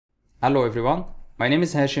Hello everyone, my name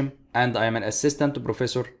is Hashim and I am an assistant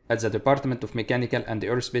professor at the Department of Mechanical and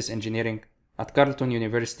Aerospace Engineering at Carleton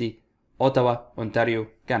University, Ottawa, Ontario,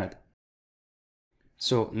 Canada.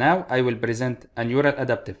 So now I will present a neural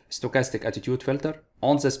adaptive stochastic attitude filter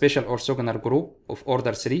on the special orthogonal group of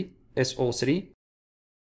order 3, SO3,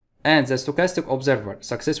 and the stochastic observer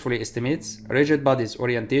successfully estimates rigid bodies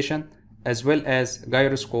orientation as well as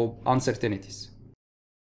gyroscope uncertainties.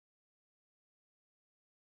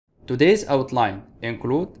 Today's outline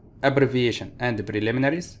include abbreviation and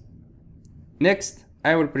preliminaries. Next,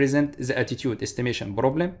 I will present the attitude estimation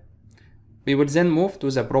problem. We will then move to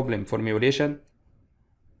the problem formulation.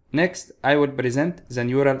 Next, I will present the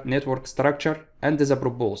neural network structure and the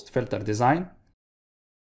proposed filter design.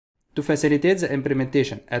 To facilitate the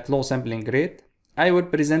implementation at low sampling rate, I will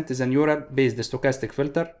present the neural-based stochastic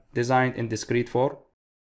filter designed in discrete form.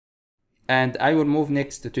 And I will move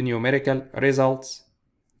next to numerical results.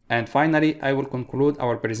 And finally, I will conclude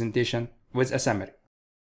our presentation with a summary.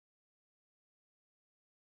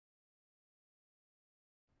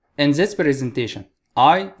 In this presentation,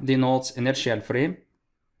 I denotes inertial frame,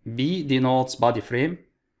 B denotes body frame,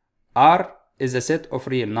 R is a set of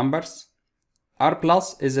real numbers, R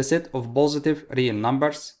plus is a set of positive real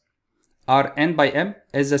numbers, Rn by m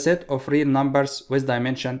is a set of real numbers with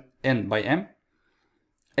dimension n by m,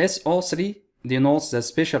 SO3 denotes the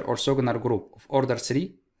special orthogonal group of order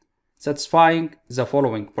 3, satisfying the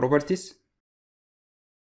following properties,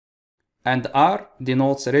 and R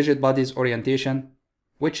denotes rigid bodies orientation,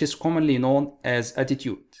 which is commonly known as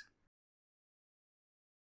attitude.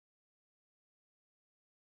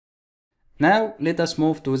 Now let us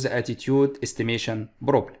move to the attitude estimation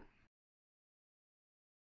problem.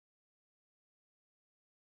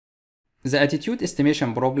 The attitude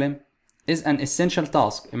estimation problem is an essential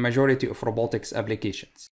task in majority of robotics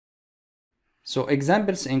applications. So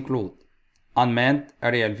examples include unmanned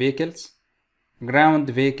aerial vehicles, ground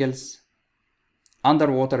vehicles,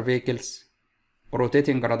 underwater vehicles,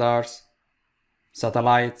 rotating radars,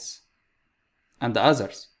 satellites, and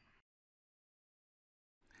others.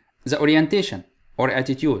 The orientation or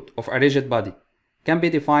attitude of a rigid body can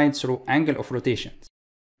be defined through angle of rotation,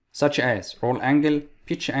 such as roll angle,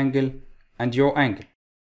 pitch angle, and yaw angle.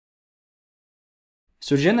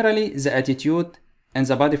 So generally, the attitude in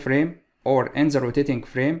the body frame or in the rotating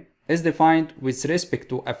frame is defined with respect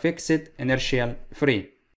to a fixed inertial frame.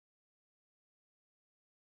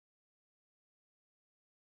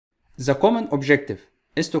 The common objective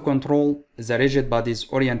is to control the rigid body's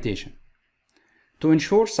orientation. To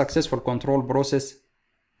ensure successful control process,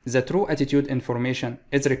 the true attitude information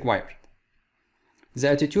is required. The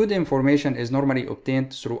attitude information is normally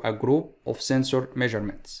obtained through a group of sensor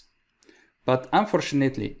measurements. But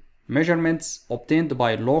unfortunately, measurements obtained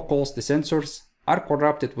by low-cost sensors are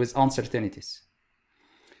corrupted with uncertainties.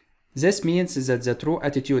 This means that the true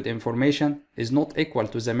attitude information is not equal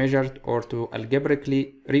to the measured or to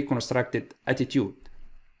algebraically reconstructed attitude.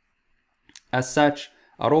 As such,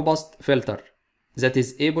 a robust filter that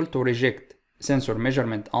is able to reject sensor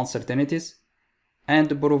measurement uncertainties and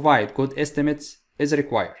provide good estimates is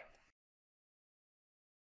required.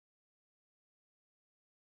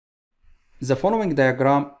 The following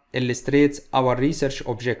diagram illustrates our research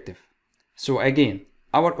objective. So again,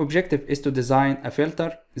 our objective is to design a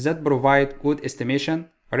filter that provides good estimation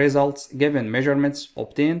results given measurements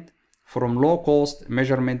obtained from low-cost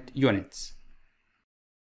measurement units.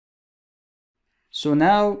 So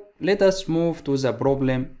now let us move to the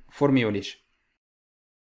problem formulation.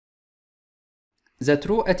 The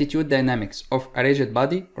true attitude dynamics of a rigid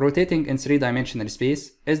body rotating in three-dimensional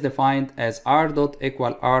space is defined as R dot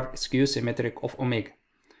equal R skew symmetric of omega,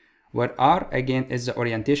 where R again is the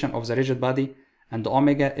orientation of the rigid body and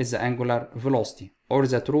omega is the angular velocity or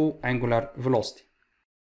the true angular velocity.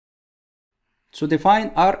 So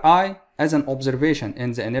define Ri as an observation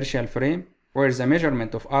in the inertial frame, where the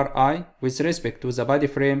measurement of Ri with respect to the body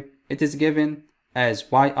frame it is given as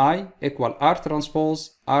Yi equal R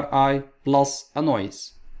transpose Ri plus a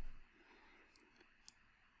noise.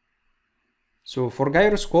 So for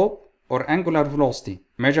gyroscope or angular velocity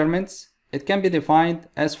measurements, it can be defined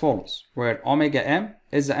as follows, where omega m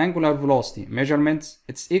is the angular velocity measurements,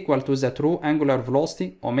 it's equal to the true angular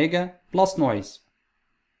velocity omega plus noise.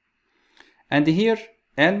 And here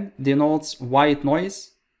n denotes white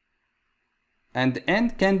noise, and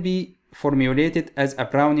n can be formulated as a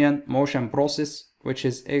Brownian motion process, which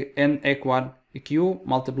is n equal q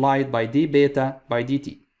multiplied by d beta by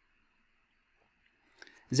dt.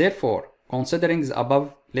 Therefore, considering the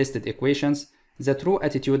above listed equations, the true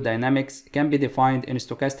attitude dynamics can be defined in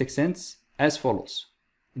stochastic sense as follows: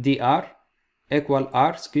 dr equal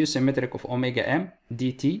R skew symmetric of omega m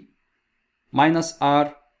dt minus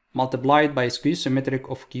R multiplied by skew symmetric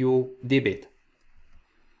of Q d beta.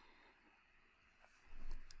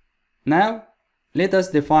 Now, let us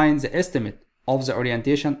define the estimate of the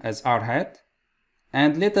orientation as R hat,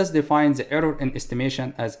 and let us define the error in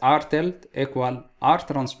estimation as R tilde equal R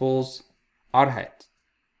transpose R hat.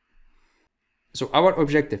 So our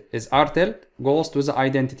objective is R tilde goes to the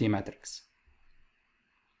identity matrix.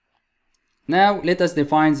 Now let us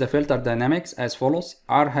define the filter dynamics as follows: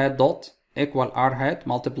 R hat dot equal R hat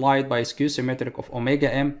multiplied by skew symmetric of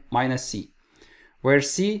omega m minus C, where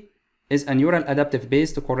C is a neural adaptive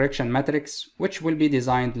based correction matrix which will be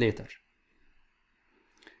designed later.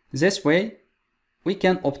 This way, we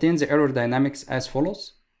can obtain the error dynamics as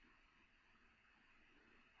follows.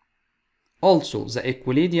 Also, the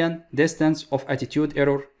Euclidean distance of attitude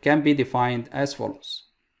error can be defined as follows.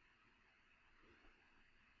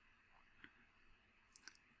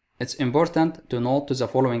 It's important to note the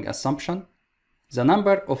following assumption. The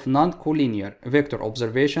number of non-collinear vector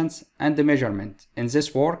observations and the measurement in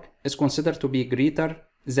this work is considered to be greater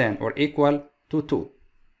than or equal to 2.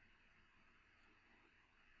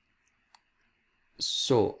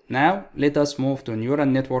 So now let us move to neural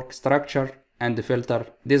network structure and the filter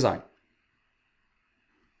design.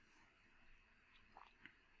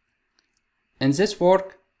 In this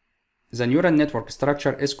work, the neural network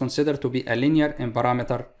structure is considered to be a linear in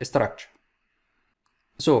parameter structure.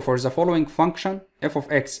 So for the following function, f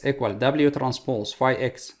of x equal w transpose phi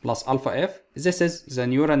x plus alpha f, this is the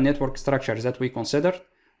neural network structure that we considered,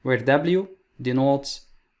 where w denotes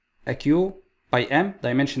a q by m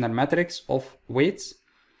dimensional matrix of weights,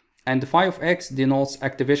 and phi of x denotes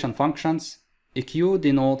activation functions, q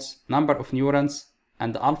denotes number of neurons,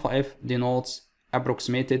 and alpha f denotes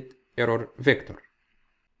approximated error vector.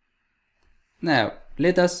 Now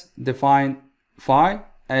let us define phi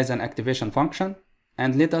as an activation function,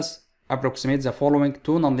 and let us approximate the following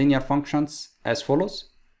two nonlinear functions as follows.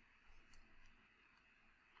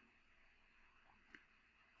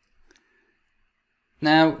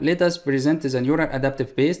 Now let us present the neural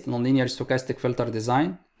adaptive based nonlinear stochastic filter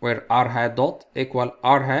design, where R hat dot equal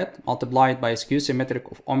R hat multiplied by skew symmetric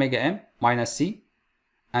of omega m minus C,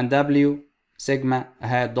 and W sigma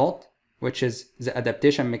hat dot, which is the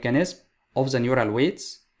adaptation mechanism of the neural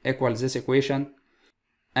weights, equals this equation,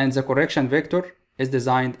 and the correction vector is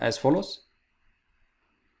designed as follows.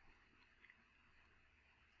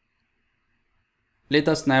 Let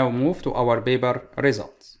us now move to our paper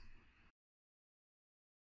results.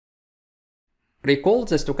 Recall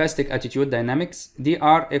the stochastic attitude dynamics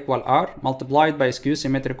dr equal R multiplied by skew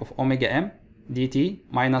symmetric of omega m dt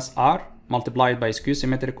minus R multiplied by skew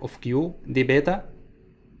symmetric of Q d beta.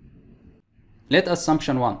 Let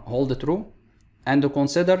assumption 1 hold true and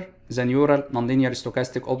consider the neural nonlinear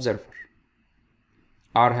stochastic observer.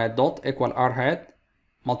 R hat dot equal R hat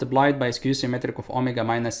multiplied by skew symmetric of omega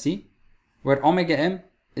minus C, where omega m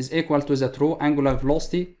is equal to the true angular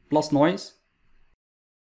velocity plus noise.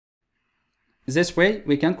 This way,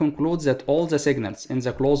 we can conclude that all the signals in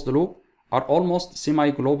the closed loop are almost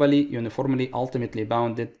semi-globally uniformly ultimately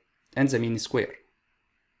bounded in the mean square.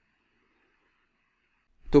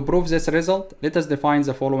 To prove this result, let us define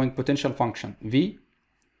the following potential function v,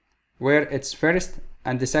 where its first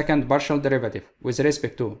and the second partial derivative with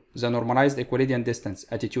respect to the normalized Euclidean distance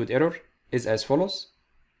attitude error is as follows.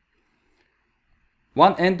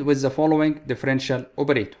 One end with the following differential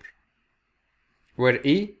operator, where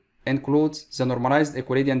E includes the normalized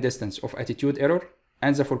Euclidean distance of attitude error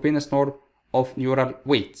and the Frobenius norm of neural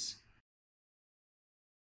weights.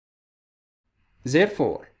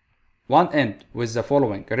 Therefore, one end with the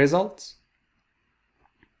following results,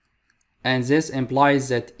 and this implies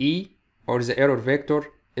that E, or the error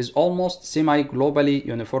vector, is almost semi-globally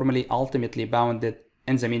uniformly ultimately bounded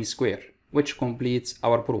in the mean square, which completes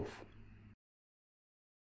our proof.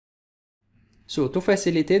 So to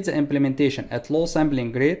facilitate the implementation at low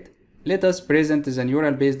sampling rate, let us present the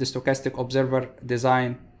neural-based stochastic observer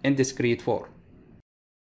design in discrete form.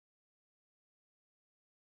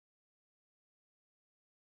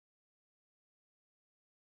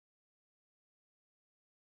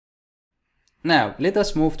 Now, let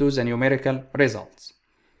us move to the numerical results.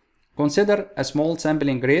 Consider a small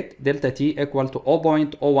sampling rate delta t equal to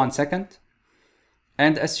 0.01 second,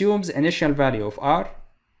 and assume the initial value of R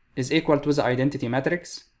is equal to the identity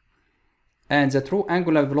matrix, and the true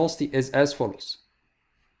angular velocity is as follows.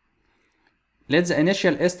 Let the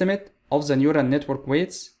initial estimate of the neural network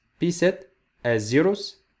weights be set as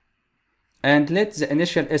zeros, and let the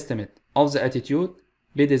initial estimate of the attitude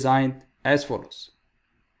be designed as follows.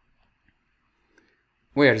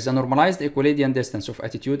 where the normalized Euclidean distance of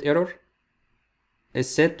attitude error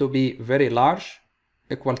is said to be very large,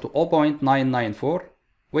 equal to 0.994,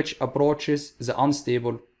 which approaches the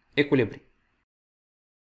unstable equilibrium.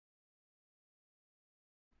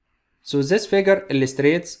 So this figure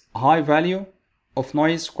illustrates high value of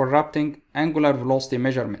noise corrupting angular velocity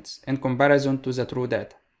measurements in comparison to the true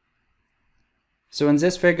data. So in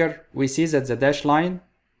this figure, we see that the dashed line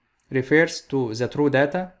refers to the true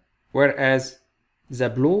data, whereas the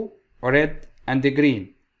blue, red, and the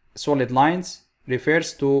green solid lines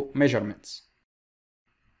refers to measurements.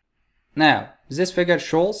 Now, this figure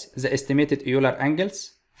shows the estimated Euler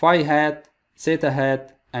angles phi hat, theta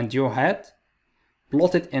hat, and u hat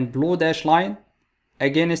plotted in blue dashed line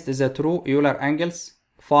against the true Euler angles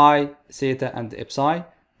phi, theta, and psi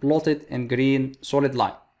plotted in green solid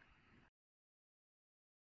line.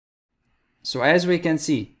 So as we can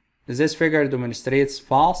see, this figure demonstrates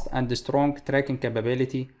fast and strong tracking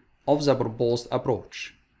capability of the proposed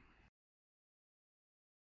approach.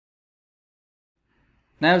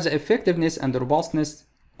 Now the effectiveness and robustness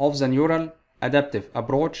of the neural adaptive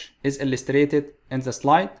approach is illustrated in the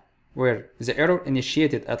slide, where the error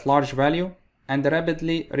initiated at large value and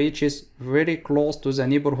rapidly reaches very close to the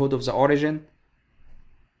neighborhood of the origin.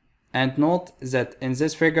 And note that in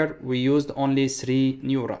this figure we used only 3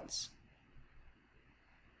 neurons.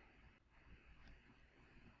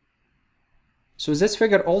 So this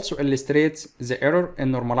figure also illustrates the error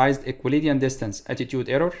in normalized Euclidean distance attitude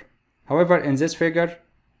error. However, in this figure,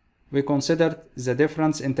 we considered the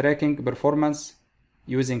difference in tracking performance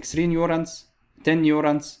using 3 neurons, 10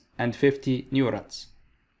 neurons, and 50 neurons.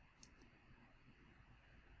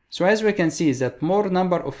 So as we can see that more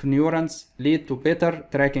number of neurons lead to better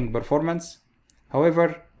tracking performance,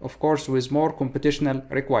 however, of course, with more computational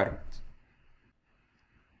requirements.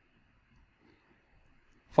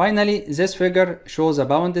 Finally, this figure shows the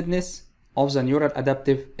boundedness of the neural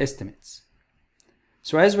adaptive estimates.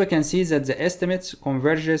 So as we can see that the estimates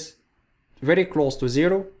converges very close to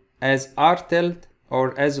 0 as R tilde,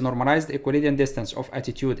 or as the normalized Euclidean distance of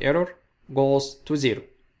attitude error, goes to 0.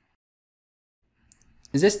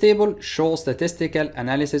 This table shows statistical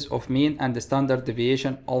analysis of mean and standard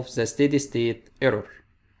deviation of the steady state error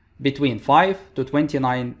between 5 to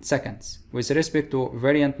 29 seconds with respect to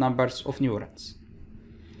variant numbers of neurons.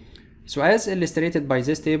 So as illustrated by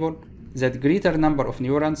this table, that greater number of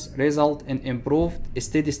neurons result in improved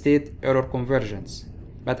steady state error convergence,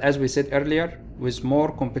 but as we said earlier, with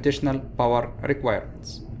more computational power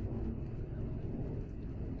requirements.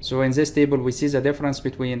 So in this table we see the difference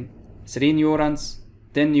between 3 neurons,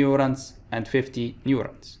 10 neurons, and 50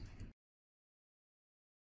 neurons.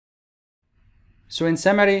 So in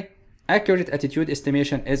summary, accurate attitude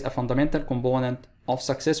estimation is a fundamental component of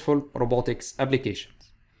successful robotics applications.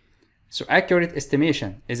 So accurate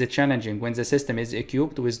estimation is challenging when the system is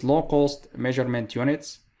equipped with low-cost measurement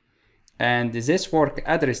units, and this work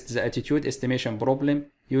addressed the attitude estimation problem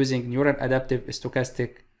using neural adaptive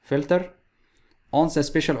stochastic filter on the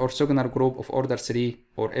special orthogonal group of order 3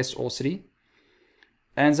 or SO3,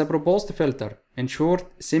 and the proposed filter ensured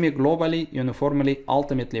semi-globally uniformly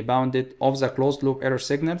ultimately bounded of the closed-loop error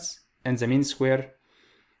signals in the mean square,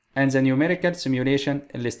 and the numerical simulation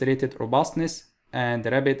illustrated robustness and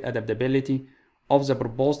rapid adaptability of the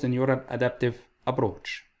proposed neural adaptive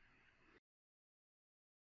approach.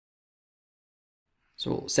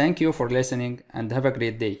 So thank you for listening and have a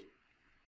great day.